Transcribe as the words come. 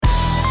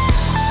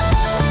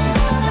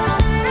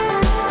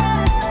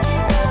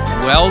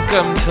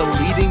Welcome to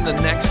Leading the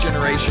Next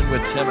Generation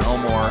with Tim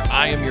Elmore.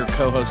 I am your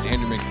co-host,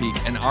 Andrew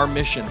McPeak, and our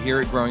mission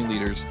here at Growing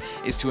Leaders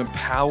is to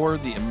empower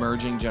the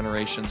emerging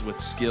generations with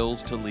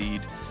skills to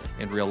lead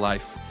in real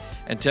life.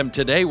 And Tim,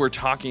 today we're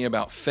talking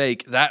about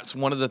fake. That's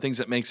one of the things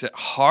that makes it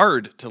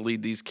hard to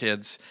lead these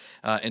kids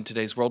in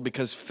today's world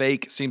because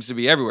fake seems to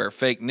be everywhere.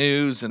 Fake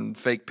news and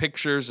fake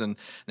pictures, and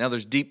now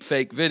there's deep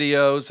fake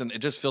videos, and it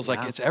just feels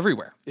like it's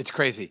everywhere. It's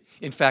crazy.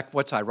 In fact,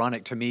 what's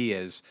ironic to me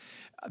is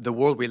the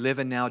world we live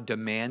in now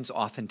demands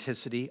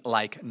authenticity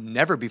like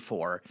never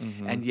before,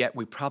 and yet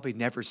we've probably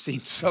never seen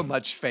so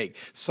much fake,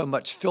 so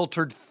much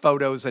filtered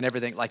photos and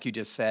everything, like you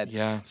just said.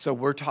 Yeah. So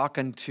we're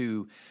talking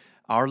to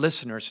our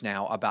listeners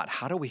now about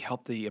how do we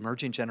help the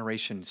emerging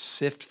generation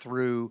sift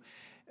through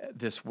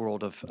this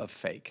world of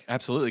fake.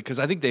 Absolutely, because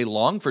I think they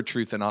long for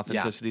truth and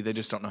authenticity. They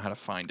just don't know how to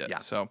find it.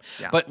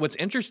 But what's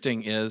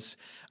interesting is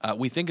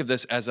we think of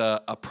this as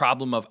a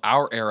problem of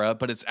our era,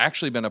 but it's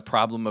actually been a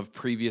problem of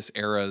previous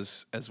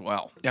eras as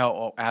well.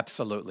 Oh,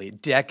 absolutely.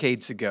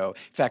 Decades ago.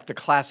 In fact, the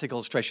classic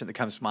illustration that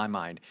comes to my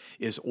mind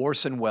is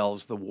Orson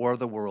Welles' The War of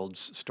the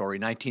Worlds story,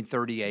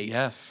 1938.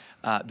 Yes.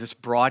 This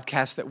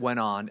broadcast that went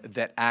on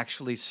that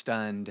actually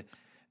stunned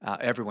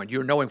everyone.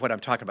 You're knowing what I'm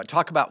talking about.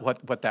 Talk about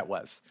what that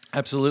was.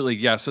 Absolutely,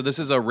 yeah. So this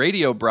is a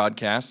radio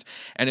broadcast,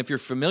 and if you're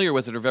familiar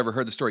with it or have ever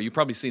heard the story, you've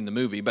probably seen the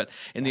movie, but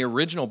in the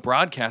original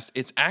broadcast,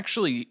 it's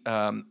actually,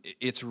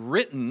 it's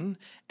written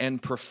and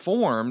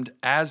performed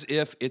as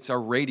if it's a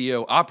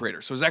radio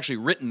operator. So it's actually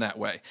written that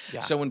way.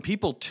 Yeah. So when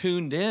people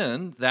tuned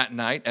in that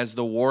night as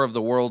the War of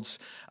the Worlds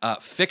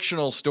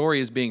fictional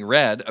story is being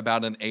read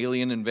about an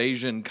alien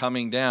invasion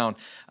coming down,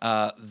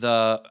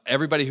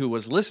 everybody who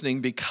was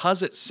listening,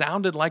 because it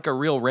sounded like a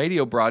real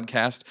radio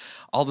broadcast,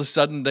 all of a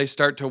sudden they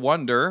start to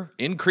wonder,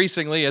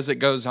 increasingly as it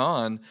goes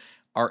on,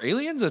 are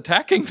aliens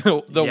attacking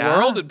the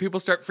world? And people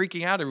start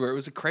freaking out everywhere. It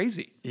was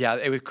crazy. Yeah,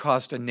 it would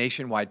caused a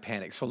nationwide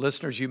panic. So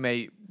listeners, you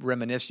may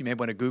reminisce, you may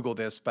want to Google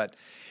this, but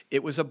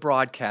it was a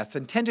broadcast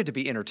intended to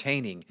be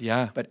entertaining,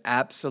 but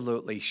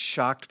absolutely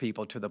shocked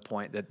people to the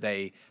point that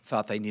they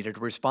thought they needed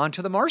to respond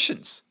to the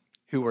Martians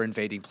who were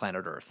invading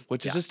planet Earth.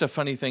 Which is just a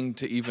funny thing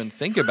to even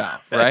think about,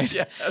 right?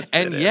 Yes,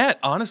 and yet,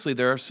 honestly,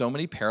 there are so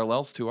many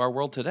parallels to our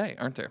world today,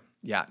 aren't there?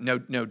 Yeah, no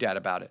doubt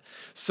about it.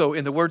 So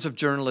in the words of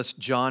journalists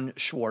John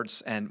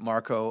Schwartz and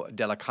Marco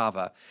Della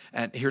Cava,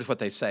 and here's what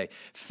they say: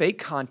 fake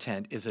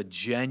content is a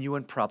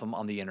genuine problem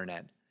on the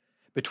internet.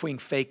 Between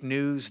fake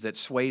news that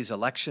sways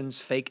elections,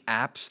 fake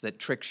apps that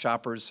trick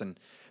shoppers, and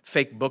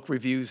fake book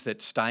reviews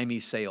that stymie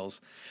sales,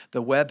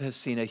 the web has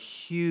seen a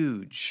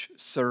huge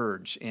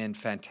surge in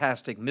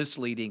fantastic,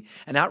 misleading,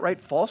 and outright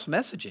false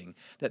messaging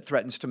that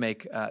threatens to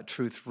make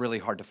truth really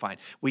hard to find.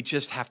 We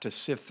just have to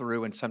sift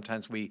through, and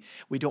sometimes we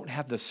don't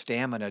have the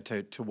stamina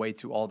to wade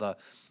through all the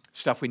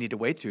stuff we need to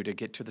wade through to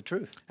get to the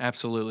truth.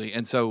 Absolutely.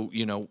 And so,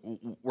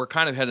 we're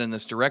kind of headed in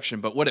this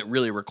direction, but what it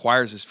really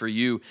requires is for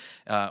you,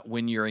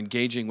 when you're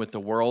engaging with the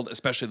world,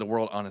 especially the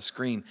world on a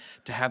screen,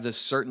 to have this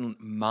certain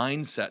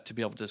mindset to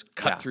be able to just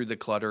cut through the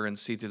clutter and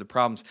see through the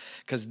problems.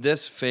 Because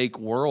this fake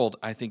world,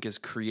 I think, is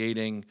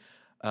creating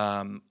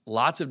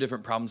lots of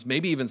different problems,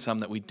 maybe even some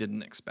that we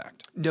didn't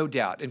expect. No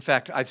doubt. In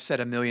fact, I've said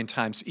a million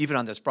times, even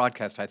on this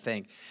broadcast, I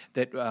think,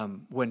 that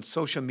when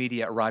social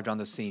media arrived on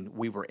the scene,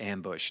 we were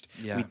ambushed.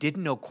 Yeah. We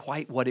didn't know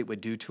quite what it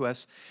would do to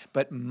us,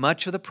 but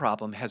much of the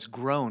problem has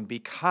grown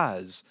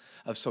because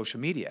of social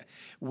media.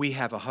 We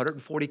have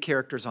 140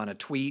 characters on a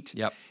tweet,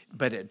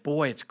 but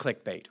it's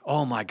clickbait.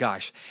 Oh my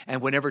gosh.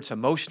 And whenever it's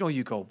emotional,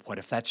 you go, what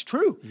if that's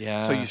true? Yeah.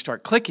 So you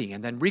start clicking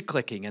and then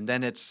re-clicking, and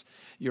then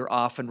you're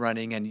off and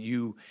running, and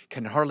you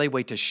can hardly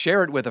wait to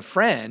share it with a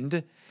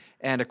friend.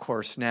 And of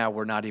course, now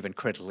we're not even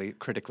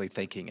critically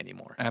thinking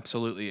anymore.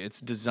 Absolutely.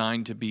 It's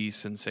designed to be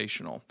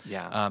sensational.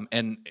 Yeah.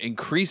 And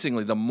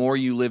increasingly, the more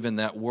you live in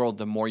that world,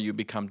 the more you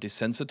become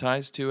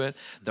desensitized to it,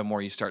 the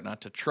more you start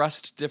not to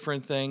trust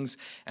different things.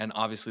 And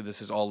obviously,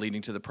 this is all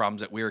leading to the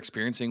problems that we're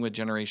experiencing with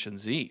Generation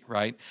Z,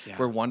 right? Yeah. If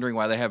we're wondering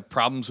why they have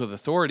problems with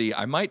authority,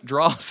 I might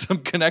draw some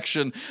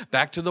connection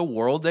back to the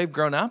world they've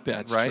grown up in,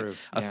 That's right? true.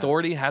 Yeah.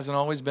 Authority hasn't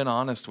always been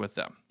honest with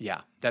them. Yeah,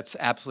 that's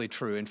absolutely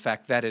true. In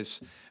fact,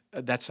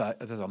 that's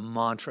a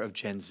mantra of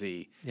Gen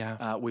Z.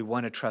 Yeah. We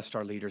want to trust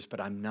our leaders, but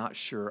I'm not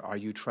sure, are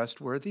you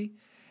trustworthy?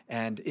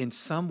 And in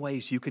some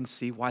ways, you can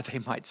see why they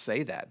might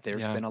say that.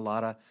 There's been a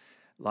lot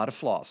of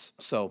flaws.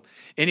 So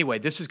anyway,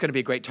 this is going to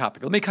be a great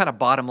topic. Let me kind of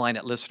bottom line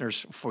it,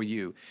 listeners, for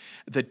you.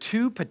 The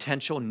two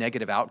potential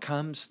negative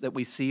outcomes that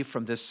we see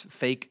from this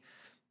fake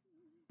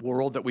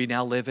world that we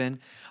now live in,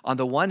 on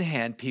the one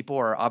hand, people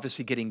are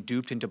obviously getting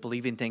duped into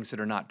believing things that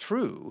are not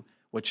true,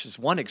 which is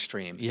one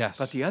extreme. Yes.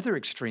 But the other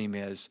extreme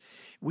is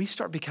we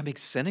start becoming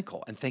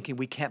cynical and thinking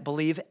we can't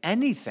believe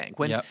anything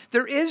when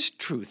there is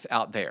truth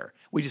out there.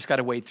 We just got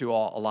to wade through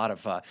a lot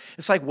of,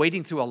 it's like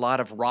wading through a lot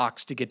of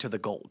rocks to get to the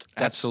gold.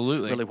 That's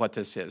Absolutely. really what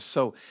this is.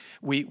 So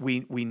we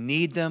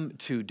need them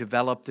to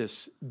develop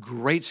this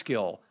great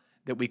skill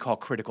that we call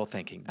critical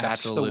thinking.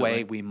 That's Absolutely. the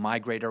way we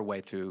migrate our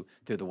way through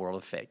the world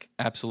of fake.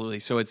 Absolutely.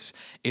 So it's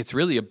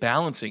really a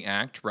balancing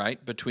act,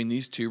 right, between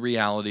these two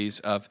realities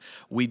of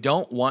we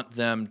don't want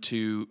them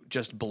to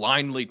just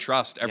blindly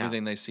trust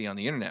everything they see on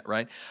the internet,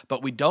 right?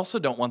 But we also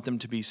don't want them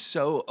to be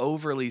so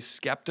overly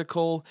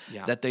skeptical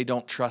that they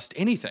don't trust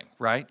anything,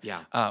 right?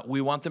 Yeah. We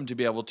want them to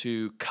be able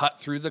to cut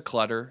through the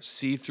clutter,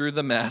 see through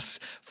the mess,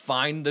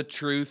 find the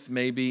truth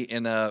maybe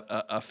in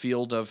a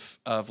field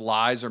of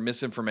lies or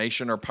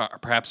misinformation or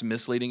perhaps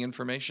misleading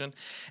information.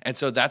 And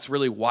so that's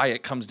really why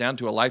it comes down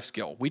to a life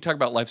skill. We talk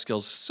about life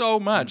skills so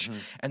much.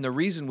 And the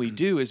reason we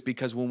do is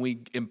because when we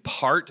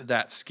impart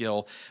that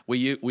skill,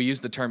 we use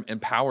the term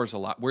empowers a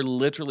lot. We're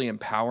literally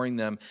empowering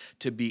them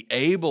to be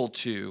able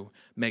to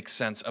make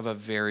sense of a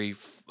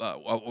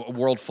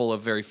world full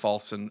of very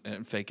false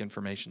and fake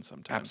information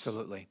sometimes.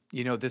 Absolutely.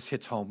 You know, this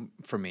hits home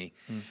for me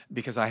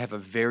because I have a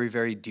very,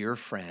 very dear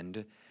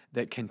friend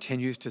that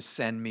continues to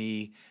send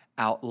me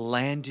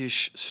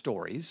outlandish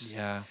stories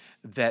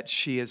that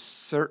she is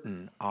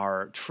certain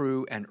are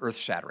true and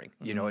earth-shattering.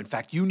 You know, in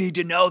fact, you need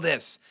to know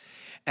this.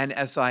 And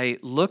as I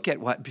look at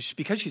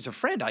because she's a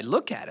friend, I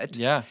look at it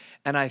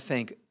and I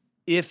think,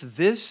 if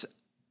this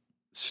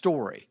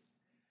story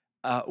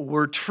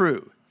were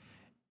true,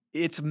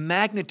 its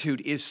magnitude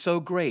is so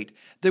great,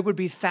 there would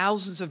be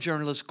thousands of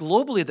journalists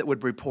globally that would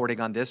be reporting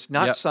on this,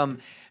 not some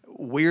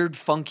weird,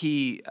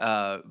 funky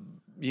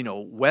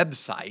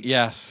website.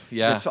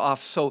 That's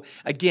off. So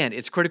again,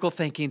 it's critical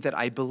thinking that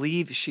I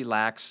believe she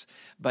lacks,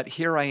 but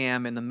here I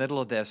am in the middle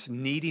of this,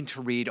 needing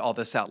to read all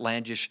this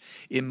outlandish,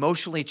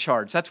 emotionally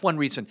charged. That's one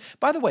reason.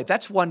 By the way,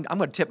 that's one, I'm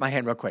going to tip my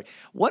hand real quick.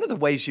 One of the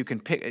ways you can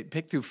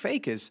pick through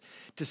fake is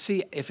to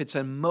see if it's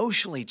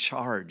emotionally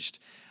charged.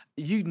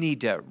 You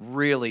need to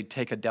really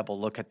take a double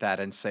look at that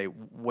and say,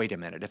 wait a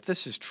minute, if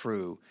this is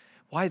true,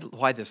 why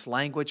this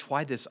language?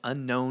 Why this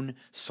unknown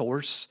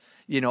source?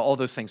 You know, all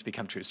those things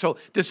become true. So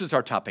this is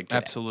our topic today.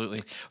 Absolutely.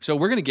 So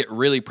we're going to get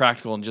really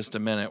practical in just a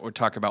minute. We'll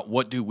talk about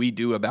what do we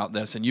do about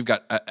this. And you've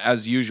got,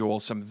 as usual,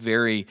 some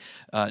very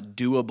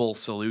doable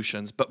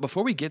solutions. But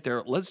before we get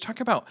there, let's talk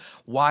about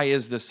why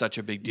is this such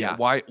a big deal?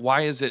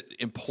 Why is it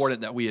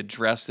important that we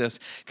address this?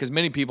 Because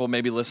many people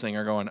maybe listening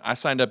are going, I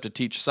signed up to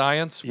teach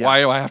science. Why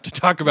do I have to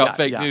talk about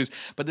fake news?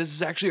 But this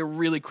is actually a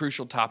really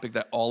crucial topic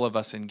that all of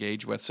us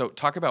engage with. So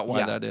talk about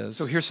why that is.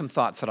 So here's some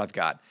thoughts that I've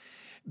got.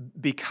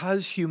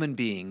 Because human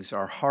beings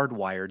are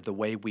hardwired the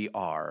way we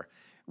are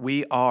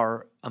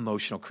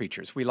emotional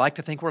creatures. We like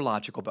to think we're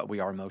logical, but we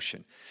are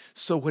emotion.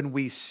 So when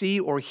we see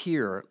or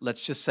hear,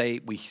 let's just say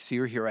we see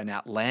or hear an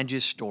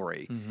outlandish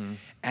story,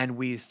 and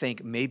we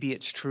think maybe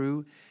it's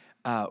true,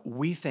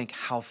 we think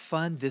how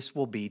fun this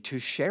will be to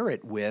share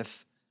it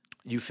with,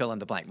 you fill in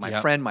the blank, my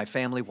friend, my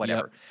family,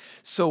 whatever.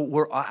 So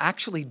we're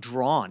actually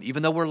drawn,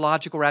 even though we're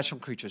logical, rational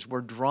creatures,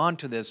 we're drawn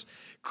to this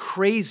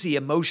crazy,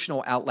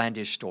 emotional,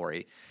 outlandish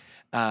story.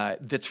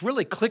 That's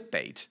really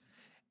clickbait,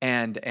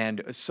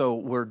 and so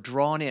we're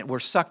drawn in, we're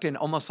sucked in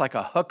almost like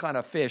a hook on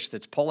a fish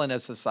that's pulling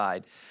us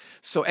aside.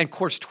 So, and of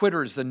course,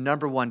 Twitter is the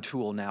 #1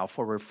 tool now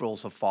for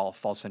referrals of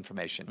false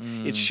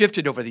information. It's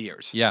shifted over the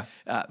years.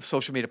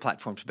 Social media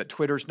platforms, but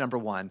Twitter's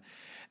 #1.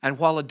 And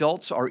while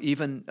adults are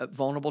even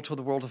vulnerable to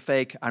the world of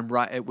fake,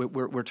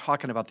 we're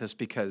talking about this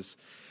because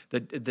the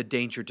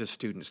danger to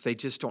students. They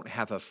just don't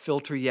have a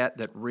filter yet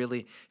that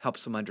really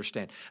helps them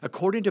understand.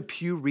 According to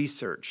Pew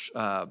Research,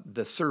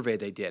 the survey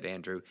they did,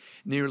 Andrew,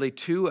 nearly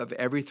 2 of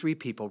every 3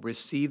 people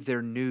receive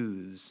their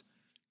news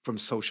from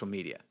social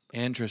media.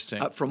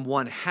 Interesting. From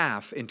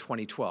 1/2 in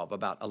 2012,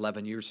 about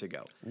 11 years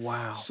ago.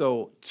 Wow.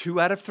 So 2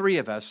 out of 3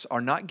 of us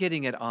are not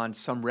getting it on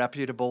some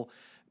reputable,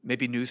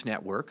 maybe news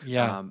network,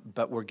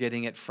 but we're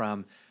getting it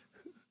from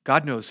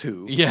God knows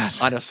who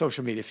on a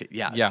social media feed.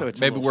 So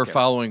it's maybe we're scary.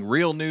 following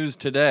Real News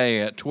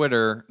Today at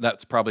Twitter.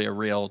 That's probably a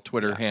real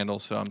Twitter handle,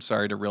 so I'm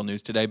sorry to Real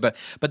News Today. But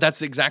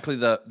that's exactly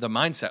the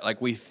mindset.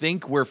 Like, we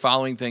think we're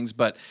following things,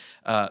 but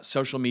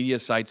social media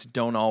sites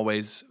don't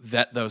always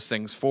vet those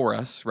things for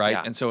us, right?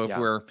 And so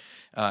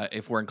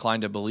if we're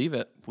inclined to believe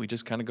it, we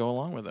just kind of go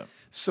along with it.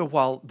 So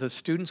while the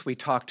students we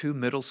talk to,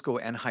 middle school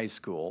and high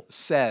school,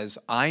 says,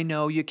 I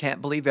know you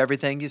can't believe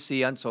everything you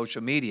see on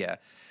social media,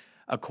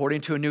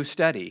 according to a new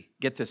study,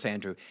 get this,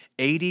 Andrew,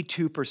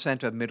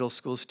 82% of middle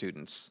school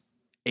students,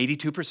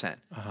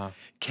 82%,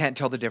 can't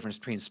tell the difference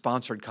between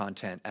sponsored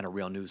content and a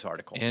real news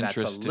article.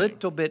 Interesting. That's a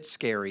little bit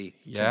scary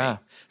to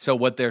me. So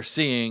what they're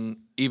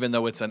seeing, even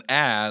though it's an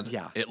ad,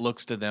 it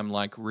looks to them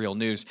like real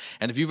news.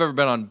 And if you've ever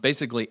been on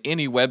basically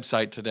any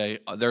website today,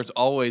 there's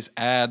always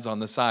ads on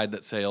the side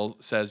that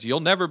says you'll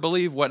never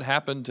believe what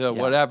happened to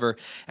whatever.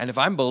 And if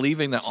I'm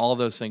believing that all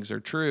those things are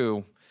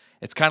true,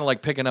 it's kind of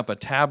like picking up a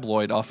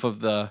tabloid off of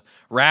the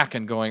rack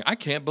and going, I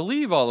can't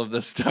believe all of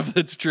this stuff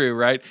that's true,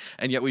 right?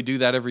 And yet we do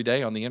that every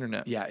day on the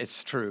internet. Yeah,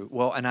 it's true.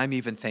 Well, and I'm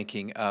even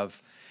thinking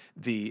of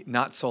the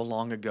not so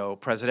long ago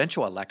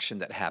presidential election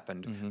that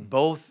happened.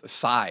 Both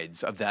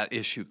sides of that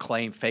issue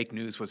claimed fake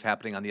news was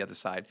happening on the other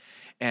side.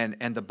 And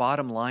the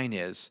bottom line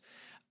is,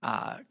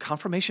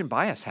 confirmation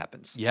bias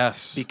happens.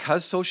 Yes.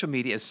 Because social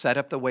media is set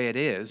up the way it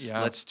is.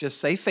 Yeah. Let's just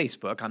say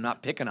Facebook. I'm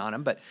not picking on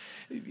them, but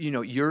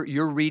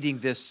you're reading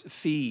this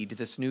feed,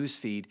 this news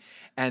feed,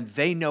 and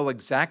they know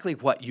exactly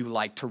what you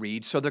like to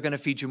read, so they're going to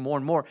feed you more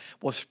and more.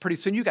 Well, pretty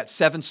soon you got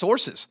 7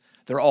 sources.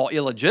 They're all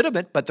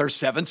illegitimate, but there's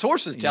 7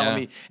 sources telling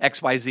me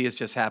XYZ has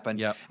just happened.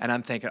 Yep. And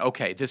I'm thinking,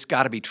 okay, this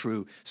got to be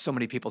true. So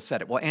many people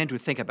said it. Well, Andrew,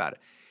 think about it.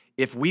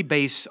 If we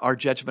base our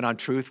judgment on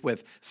truth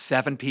with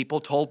 7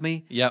 people told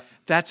me,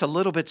 that's a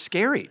little bit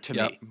scary to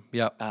me.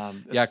 Yep.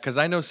 Yeah, because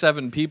I know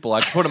 7 people. I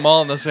put them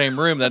all in the same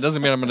room. That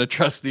doesn't mean I'm going to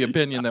trust the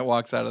opinion that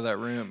walks out of that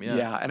room.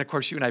 Yeah, and of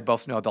course, you and I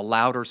both know the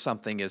louder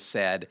something is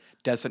said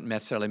doesn't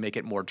necessarily make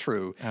it more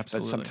true.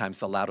 Absolutely. But sometimes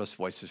the loudest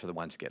voices are the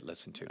ones that get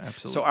listened to.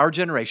 Absolutely. So our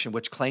generation,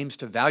 which claims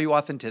to value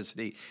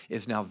authenticity,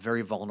 is now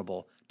very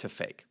vulnerable to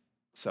fake.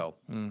 So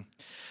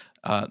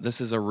this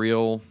is a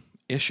real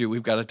issue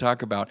we've got to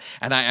talk about.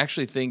 And I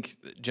actually think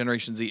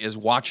Generation Z is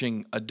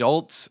watching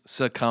adults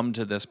succumb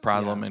to this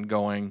problem and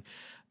going,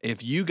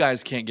 if you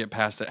guys can't get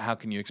past it, how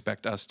can you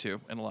expect us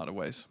to, in a lot of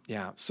ways?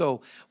 Yeah.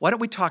 So why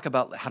don't we talk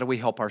about how do we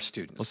help our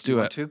students? Let's do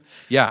it. To?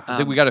 Yeah. I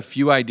think we got a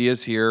few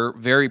ideas here,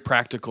 very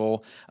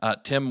practical.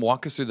 Tim,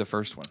 walk us through the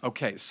first one.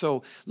 Okay.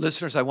 So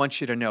listeners, I want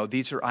you to know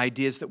these are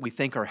ideas that we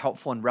think are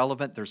helpful and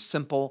relevant. They're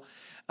simple.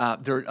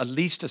 They're at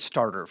least a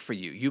starter for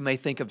you. You may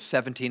think of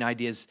 17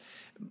 ideas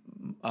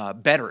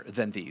better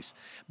than these,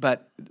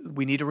 but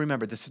we need to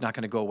remember this is not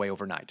going to go away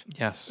overnight.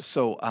 Yes.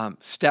 So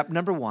step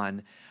number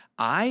 1,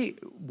 I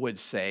would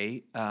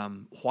say,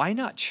 why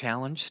not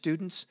challenge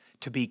students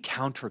to be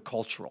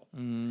countercultural?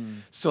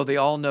 So they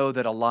all know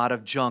that a lot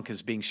of junk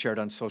is being shared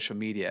on social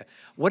media.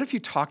 What if you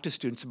talk to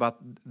students about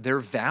their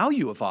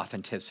value of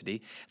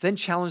authenticity, then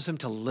challenge them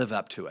to live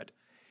up to it?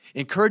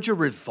 Encourage a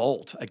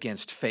revolt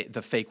against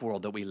the fake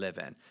world that we live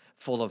in,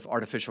 full of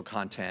artificial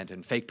content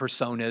and fake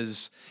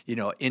personas,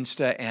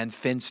 Insta and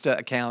Finsta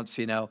accounts,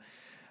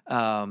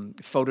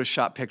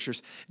 Photoshop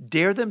pictures.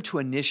 Dare them to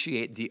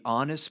initiate the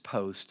honest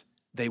post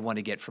they want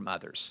to get from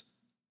others.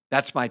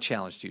 That's my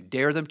challenge to you.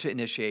 Dare them to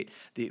initiate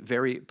the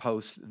very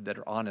posts that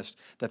are honest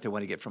that they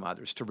want to get from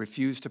others, to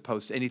refuse to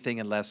post anything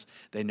unless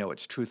they know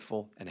it's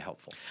truthful and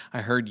helpful.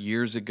 I heard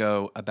years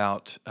ago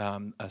about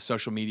a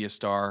social media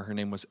star. Her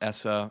name was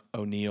Essa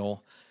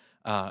O'Neill,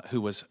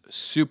 who was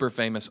super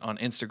famous on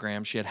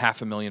Instagram. She had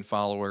 500,000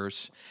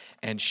 followers,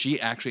 and she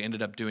actually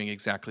ended up doing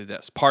exactly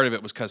this. Part of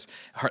it was because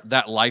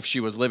that life she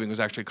was living was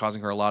actually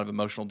causing her a lot of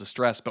emotional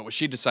distress, but what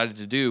she decided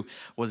to do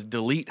was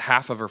delete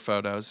half of her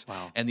photos,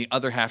 and the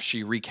other half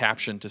she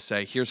recaptioned to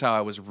say, here's how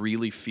I was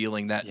really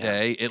feeling that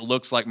day. It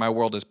looks like my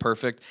world is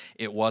perfect.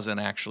 It wasn't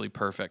actually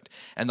perfect.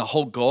 And the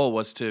whole goal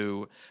was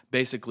to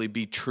basically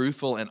be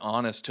truthful and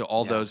honest to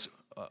all those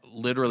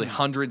literally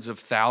hundreds of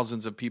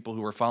thousands of people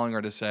who were following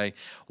her, to say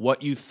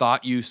what you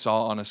thought you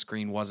saw on a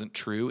screen wasn't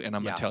true, and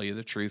I'm going to tell you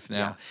the truth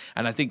now.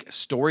 And I think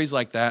stories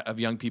like that of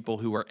young people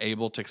who are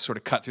able to sort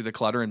of cut through the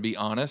clutter and be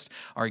honest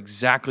are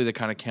exactly the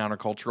kind of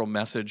countercultural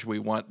message we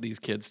want these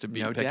kids to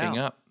be picking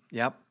up.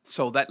 Yep.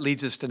 So that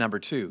leads us to number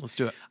 2. Let's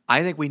do it.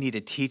 I think we need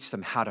to teach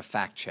them how to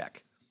fact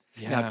check.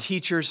 Now,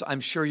 teachers, I'm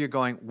sure you're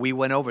going, we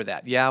went over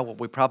that. Yeah, well,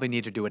 we probably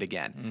need to do it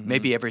again,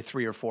 maybe every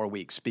 3 or 4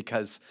 weeks,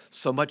 because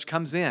so much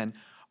comes in.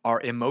 Our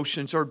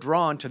emotions are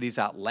drawn to these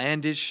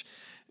outlandish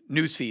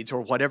news feeds or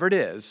whatever it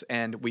is,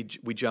 and we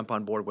jump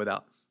on board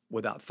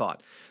without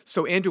thought.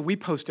 So, Andrew, we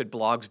posted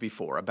blogs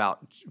before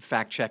about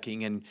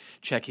fact-checking and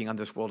checking on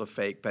this world of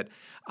fake, but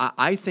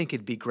I think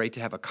it'd be great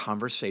to have a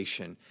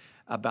conversation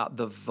about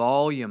the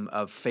volume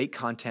of fake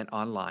content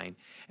online,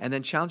 and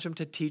then challenge them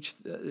to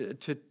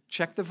to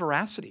check the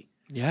veracity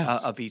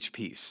of each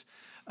piece.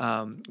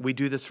 We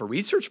do this for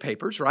research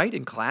papers, right,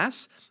 in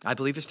class. I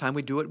believe it's time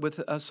we do it with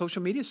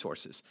social media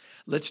sources.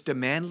 Let's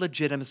demand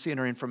legitimacy in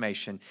our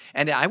information.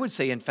 And I would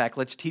say, in fact,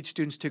 let's teach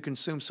students to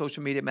consume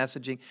social media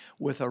messaging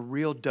with a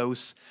real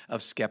dose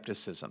of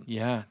skepticism.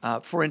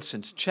 For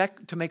instance,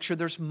 check to make sure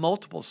there's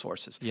multiple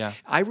sources.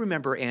 I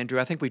remember, Andrew,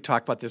 I think we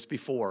talked about this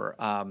before,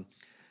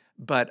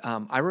 but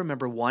I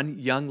remember one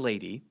young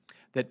lady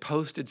that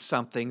posted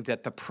something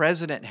that the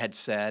president had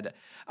said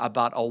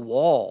about a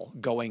wall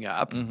going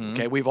up.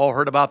 Okay, we've all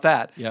heard about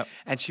that.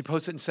 And she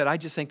posted and said, I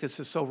just think this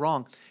is so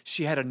wrong.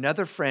 She had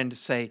another friend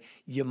say,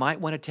 you might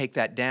want to take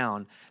that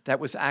down. That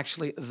was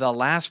actually the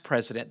last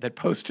president that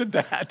posted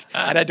that.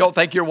 And I don't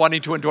think you're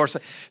wanting to endorse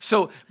it.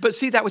 So, but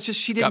see, that was just,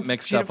 she didn't got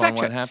mixed up on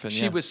what happened.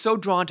 She was so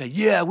drawn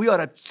to, we ought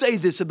to say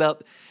this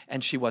about,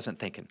 and she wasn't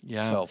thinking.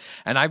 So.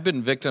 And I've been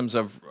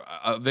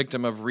a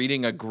victim of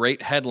reading a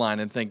great headline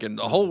and thinking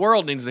the whole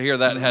world needs to hear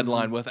that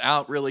headline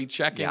without really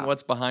checking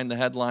what's behind the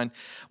headline.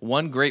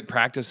 One great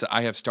practice that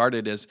I have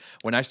started is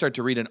when I start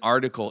to read an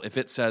article, if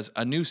it says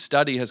a new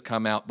study has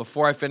come out,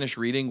 before I finish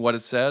reading what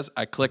it says,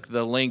 I click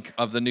the link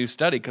of the new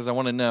study because I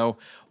want to know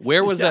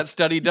where was that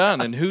study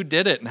done and who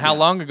did it and how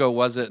long ago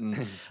was it,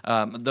 and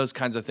those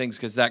kinds of things,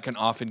 because that can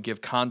often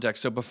give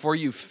context. So before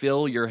you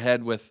fill your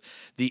head with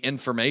the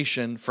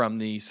information from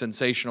the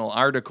sensational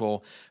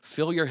article,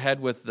 fill your head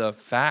with the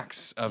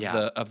facts of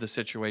the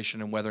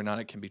situation and whether or not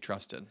it can be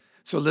trusted.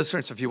 So,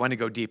 listeners, if you want to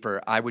go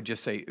deeper, I would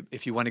just say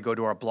if you want to go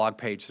to our blog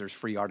page, there's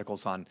free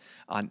articles on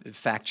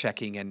fact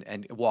checking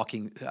and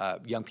walking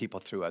young people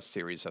through a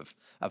series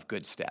of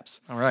good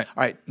steps. All right.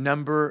 All right.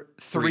 Number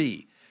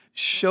three,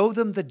 show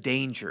them the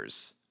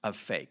dangers of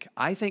fake.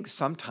 I think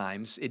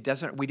sometimes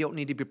we don't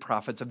need to be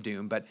prophets of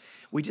doom, but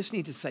we just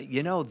need to say,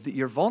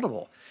 you're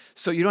vulnerable.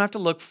 So you don't have to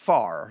look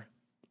far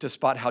to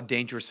spot how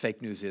dangerous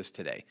fake news is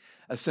today.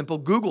 A simple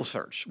Google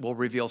search will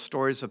reveal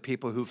stories of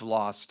people who've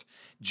lost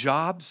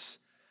jobs,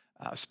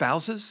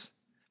 spouses,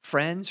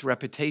 friends,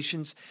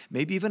 reputations,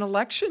 maybe even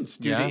elections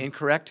due to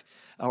incorrect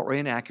or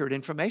inaccurate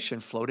information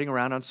floating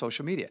around on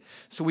social media.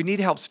 So we need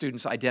to help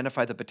students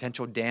identify the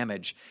potential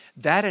damage.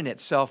 That in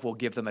itself will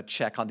give them a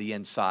check on the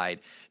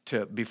inside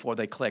before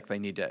they click. They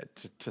need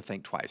to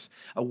think twice.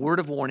 A word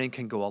of warning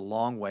can go a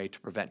long way to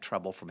prevent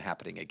trouble from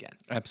happening again.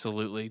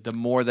 Absolutely. The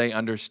more they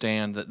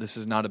understand that this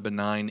is not a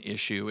benign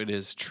issue, it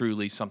is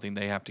truly something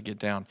they have to get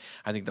down,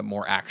 I think the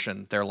more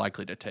action they're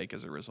likely to take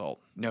as a result.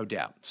 No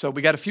doubt. So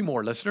we got a few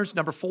more listeners.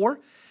 Number 4,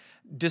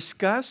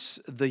 discuss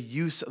the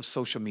use of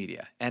social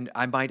media, and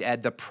I might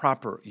add the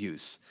proper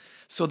use.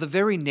 So the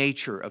very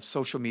nature of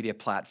social media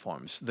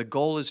platforms, the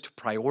goal is to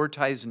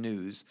prioritize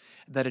news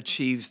that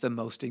achieves the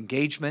most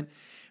engagement,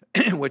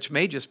 which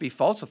may just be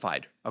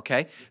falsified,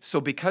 okay? So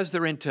because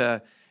they're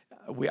into,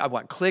 I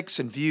want clicks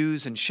and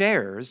views and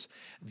shares,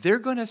 they're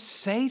going to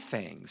say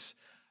things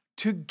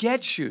to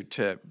get you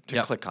to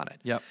click on it.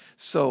 Yep.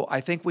 So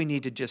I think we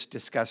need to just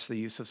discuss the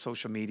use of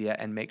social media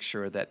and make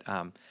sure that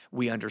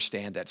we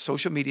understand that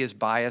social media's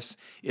bias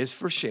is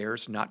for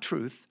shares, not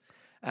truth.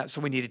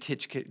 So we need to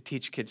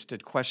teach kids to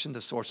question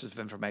the sources of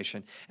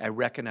information and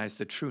recognize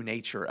the true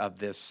nature of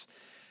this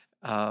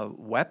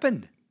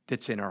weapon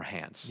that's in our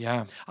hands.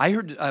 Yeah. I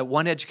heard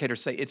one educator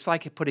say it's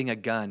like putting a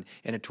gun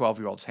in a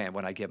 12-year-old's hand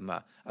when I give him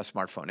a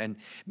smartphone. And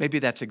maybe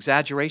that's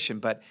exaggeration,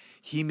 but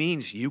he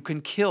means you can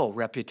kill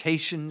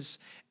reputations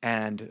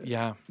and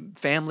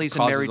families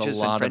and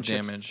marriages and friendships.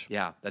 Of damage.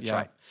 Yeah, that's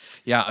right.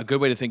 Yeah, a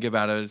good way to think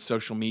about it is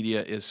social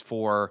media is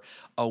for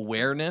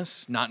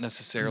awareness, not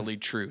necessarily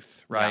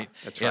truth, right? Yeah,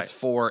 that's right. It's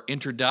for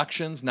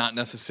introductions, not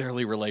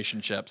necessarily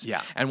relationships.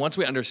 Yeah. And once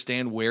we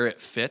understand where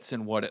it fits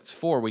and what it's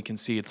for, we can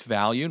see its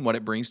value and what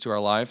it brings to our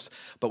lives,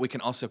 but we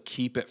can also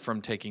keep it from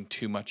taking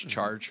too much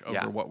charge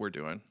over what we're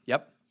doing.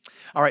 Yep.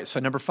 All right, so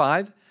number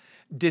 5,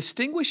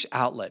 distinguish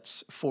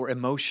outlets for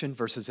emotion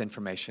versus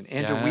information.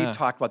 Andrew, we've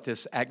talked about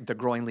this at the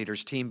Growing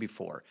Leaders team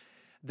before,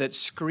 that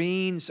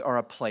screens are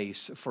a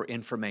place for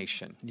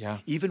information. Yeah.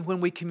 Even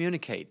when we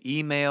communicate,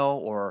 email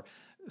or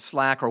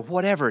Slack or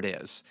whatever it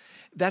is,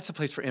 that's a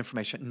place for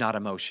information, not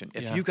emotion.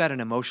 If you've got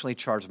an emotionally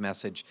charged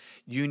message,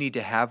 you need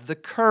to have the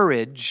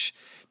courage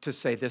to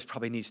say this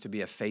probably needs to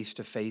be a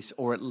face-to-face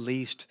or at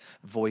least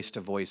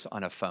voice-to-voice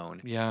on a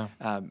phone. Yeah.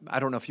 I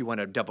don't know if you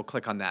want to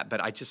double-click on that,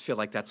 but I just feel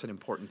like that's an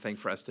important thing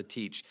for us to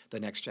teach the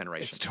next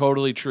generation. It's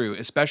totally true,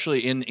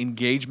 especially in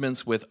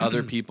engagements with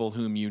other people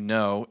whom you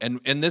know.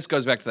 And this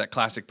goes back to that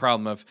classic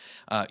problem of,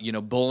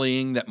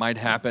 bullying that might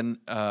happen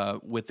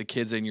with the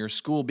kids in your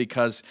school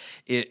because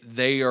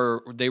they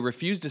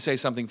refuse to say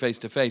something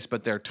face-to-face,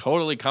 but they're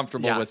totally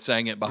comfortable with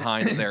saying it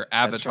behind their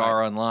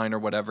avatar online or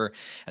whatever.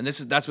 And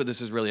that's what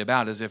this is really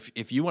about, is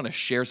if you want to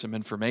share some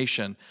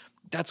information,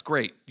 that's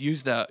great.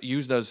 Use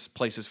those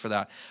places for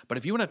that. But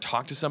if you want to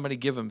talk to somebody,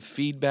 give them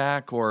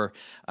feedback or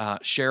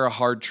share a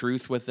hard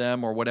truth with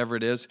them or whatever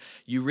it is,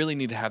 you really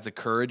need to have the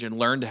courage and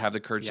learn to have the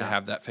courage to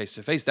have that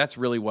face-to-face. That's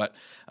really what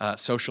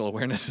social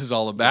awareness is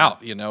all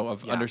about,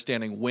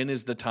 understanding when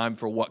is the time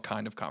for what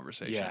kind of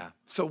conversation. Yeah.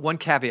 So one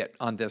caveat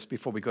on this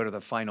before we go to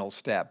the final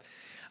step.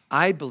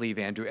 I believe,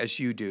 Andrew, as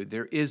you do,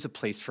 there is a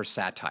place for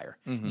satire.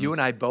 Mm-hmm. You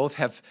and I both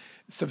have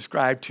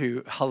subscribed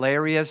to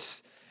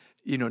hilarious,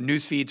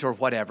 news feeds or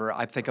whatever.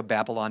 I think of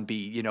Babylon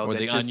Bee, or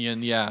The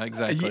Onion. Yeah,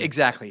 exactly.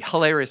 Exactly.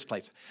 Hilarious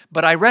place.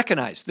 But I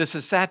recognize this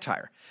is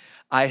satire.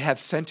 I have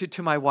sent it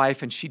to my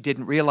wife, and she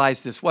didn't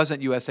realize this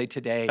wasn't USA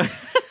Today.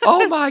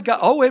 Oh my God!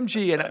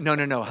 OMG!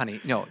 And no,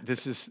 honey, no.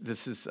 This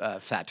is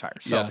satire.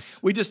 So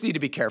we just need to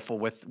be careful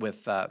with.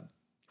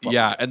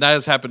 And that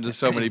has happened to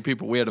so many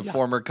people. We had a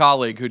former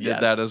colleague who did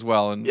that as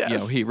well, and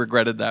he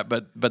regretted that.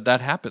 But that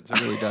happens.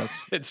 It really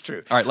does. It's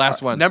true. All right,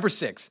 last one. Number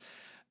 6.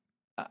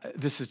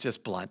 This is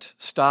just blunt.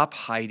 Stop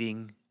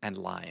hiding and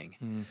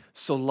lying.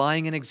 So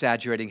lying and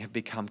exaggerating have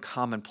become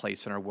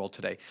commonplace in our world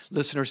today.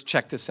 Listeners,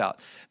 check this out.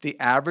 The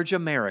average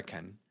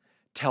American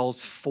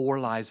tells 4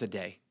 lies a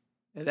day.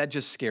 That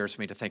just scares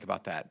me to think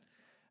about that.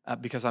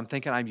 Because I'm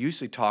thinking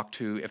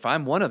if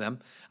I'm one of them,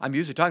 I'm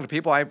usually talking to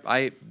people,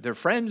 their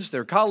friends,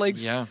 their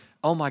colleagues. Yeah.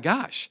 Oh my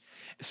gosh.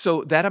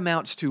 So that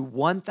amounts to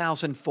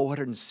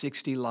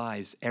 1,460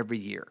 lies every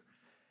year.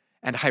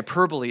 And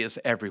hyperbole is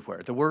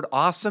everywhere. The word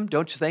awesome,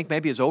 don't you think,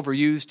 maybe is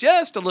overused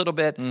just a little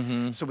bit.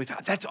 Mm-hmm. So we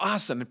thought, that's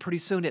awesome. And pretty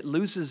soon it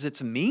loses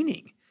its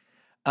meaning.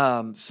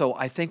 So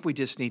I think we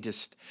just need to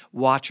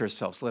watch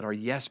ourselves. Let our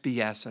yes be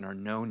yes and our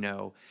no,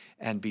 no,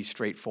 and be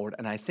straightforward.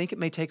 And I think it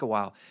may take a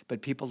while,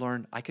 but people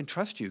learn, I can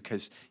trust you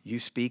because you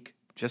speak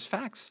just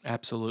facts.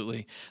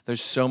 Absolutely. There's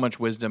so much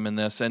wisdom in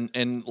this.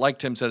 And like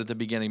Tim said at the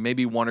beginning,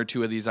 maybe one or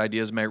two of these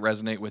ideas may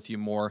resonate with you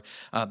more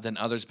than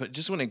others, but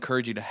just want to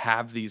encourage you to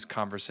have these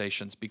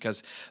conversations,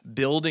 because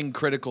building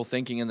critical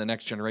thinking in the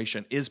next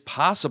generation is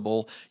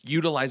possible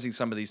utilizing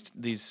some of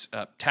these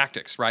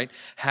tactics, right?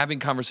 Having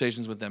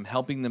conversations with them,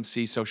 helping them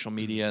see social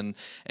media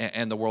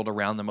and the world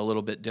around them a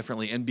little bit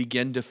differently, and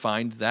begin to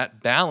find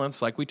that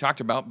balance, like we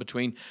talked about,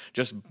 between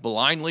just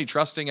blindly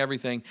trusting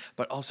everything,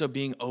 but also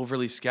being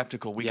overly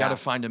skeptical. We got to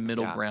find a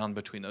middle ground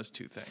between those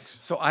two things.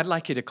 So I'd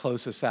like you to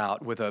close this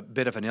out with a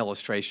bit of an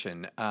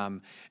illustration.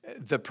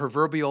 The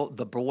proverbial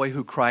 "the boy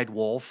who cried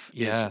wolf"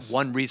 is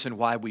one reason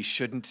why we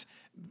shouldn't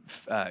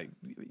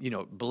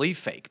believe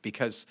fake,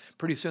 because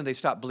pretty soon they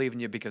stop believing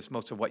you because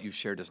most of what you've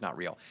shared is not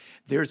real.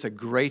 There's a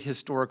great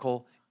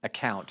historical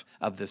account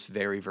of this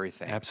very, very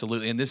thing.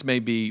 Absolutely. And this may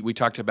be, we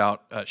talked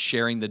about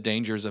sharing the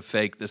dangers of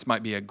fake. This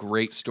might be a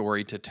great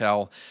story to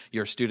tell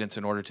your students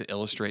in order to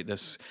illustrate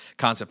this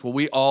concept. Well,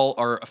 we all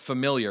are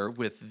familiar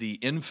with the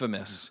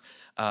infamous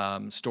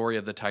story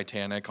of the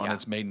Titanic on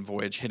its maiden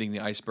voyage, hitting the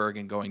iceberg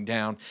and going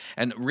down.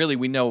 And really,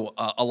 we know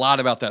a lot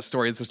about that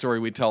story. It's a story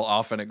we tell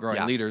often at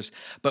Growing Leaders.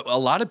 But a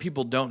lot of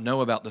people don't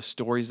know about the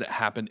stories that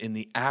happened in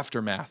the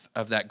aftermath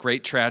of that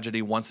great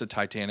tragedy once the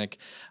Titanic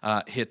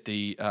hit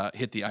the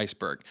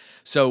iceberg.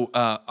 So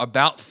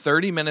about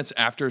 30 minutes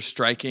after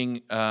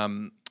striking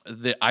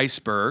the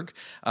iceberg,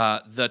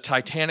 the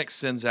Titanic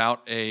sends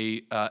out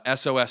a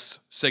SOS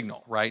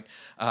signal, right?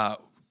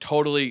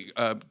 Totally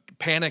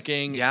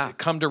panicking,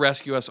 come to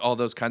rescue us, all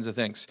those kinds of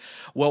things.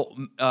 Well,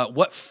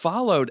 what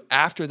followed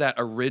after that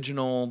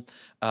original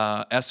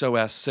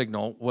SOS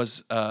signal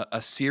was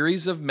a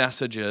series of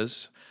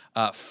messages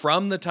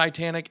from the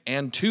Titanic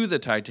and to the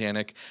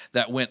Titanic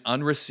that went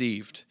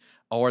unreceived,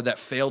 or that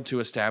failed to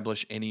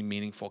establish any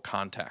meaningful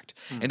contact.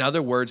 In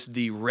other words,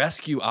 the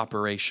rescue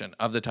operation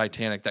of the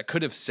Titanic that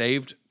could have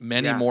saved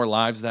many more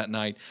lives that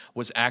night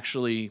was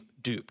actually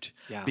duped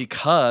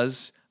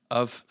because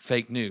of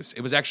fake news.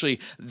 It was actually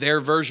their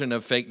version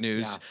of fake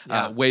news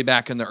way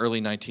back in the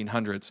early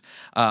 1900s.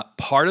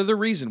 Part of the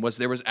reason was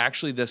there was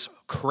actually this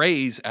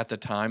craze at the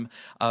time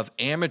of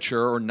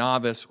amateur or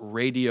novice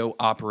radio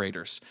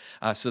operators.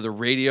 So the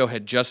radio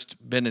had just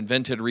been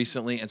invented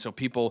recently, and so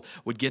people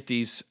would get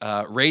these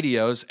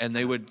radios and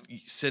they would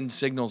send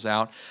signals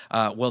out.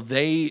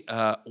 They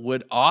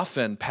would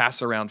often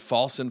pass around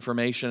false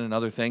information and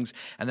other things,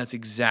 and that's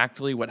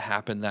exactly what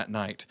happened that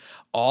night.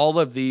 All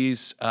of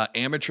these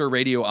amateur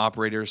radio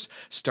operators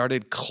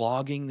started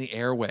clogging the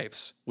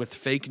airwaves with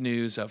fake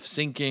news of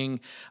sinking,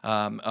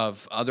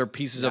 of other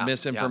pieces of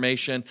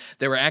misinformation.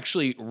 They were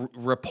actually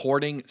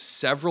reporting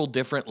several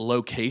different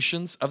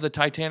locations of the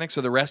Titanic,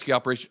 so the rescue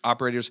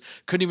operators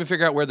couldn't even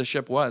figure out where the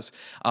ship was.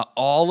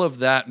 All of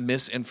that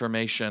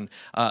misinformation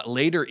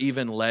later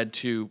even led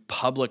to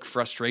public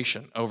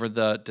frustration over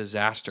the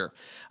disaster.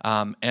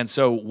 And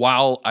so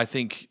while I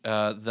think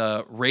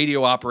the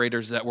radio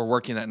operators that were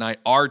working that night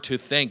are to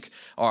thank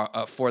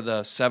for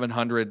the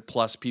 700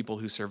 plus people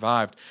who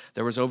survived,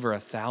 there was over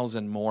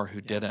 1,000 more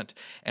who didn't.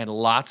 And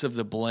lots of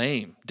the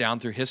blame down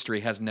through history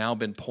has now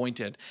been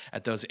pointed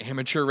at those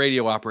amateur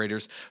radio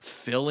operators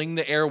filling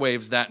the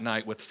airwaves that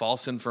night with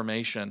false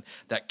information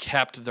that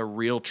kept the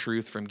real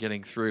truth from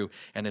getting through.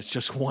 And it's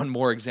just one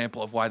more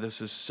example of why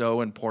this is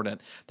so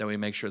important that we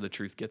make sure the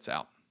truth gets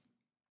out.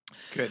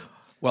 Good.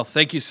 Well,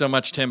 thank you so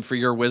much, Tim, for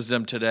your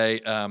wisdom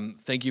today.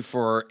 Thank you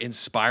for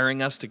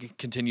inspiring us to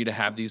continue to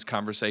have these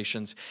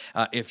conversations.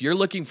 If you're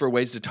looking for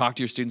ways to talk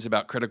to your students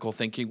about critical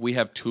thinking, we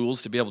have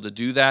tools to be able to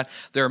do that.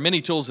 There are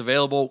many tools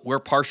available. We're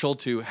partial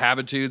to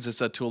Habitudes.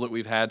 It's a tool that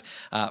we've had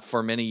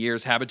for many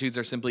years. Habitudes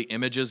are simply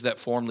images that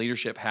form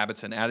leadership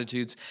habits and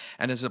attitudes.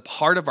 And as a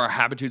part of our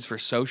Habitudes for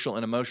Social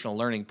and Emotional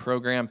Learning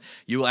program,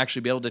 you will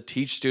actually be able to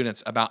teach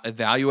students about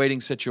evaluating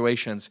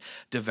situations,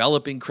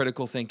 developing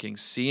critical thinking,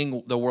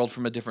 seeing the world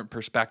from a different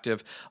perspective,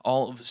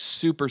 all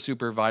super,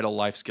 super vital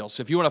life skills. So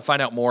if you want to find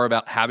out more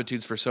about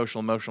Habitudes for Social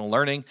and Emotional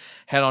Learning,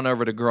 head on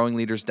over to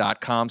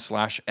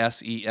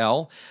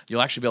growingleaders.com/SEL.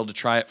 You'll actually be able to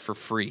try it for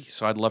free.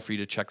 So I'd love for you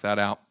to check that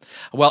out.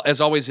 Well, as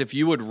always, if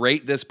you would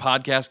rate this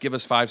podcast, give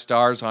us 5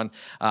 stars on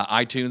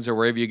iTunes or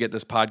wherever you get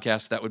this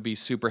podcast, that would be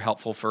super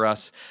helpful for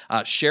us.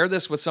 Share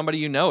this with somebody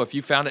you know. If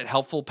you found it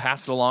helpful,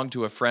 pass it along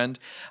to a friend.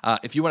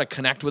 If you want to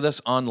connect with us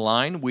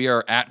online, we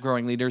are at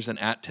Growing Leaders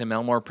and at Tim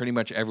Elmore pretty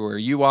much everywhere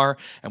you are,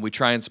 and we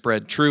try and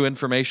spread true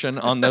information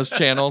on those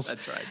channels.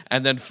 That's right.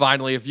 And then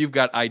finally, if you've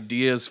got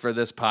ideas for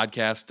this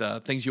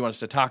podcast, things you want us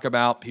to talk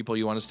about, people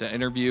you want us to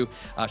interview,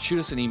 shoot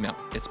us an email.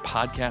 It's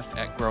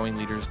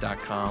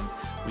podcast@growingleaders.com.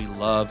 We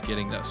love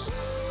getting those.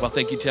 Well,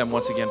 thank you, Tim,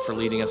 once again for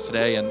leading us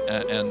today, and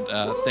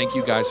thank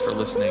you guys for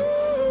listening.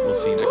 We'll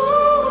see you next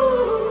time.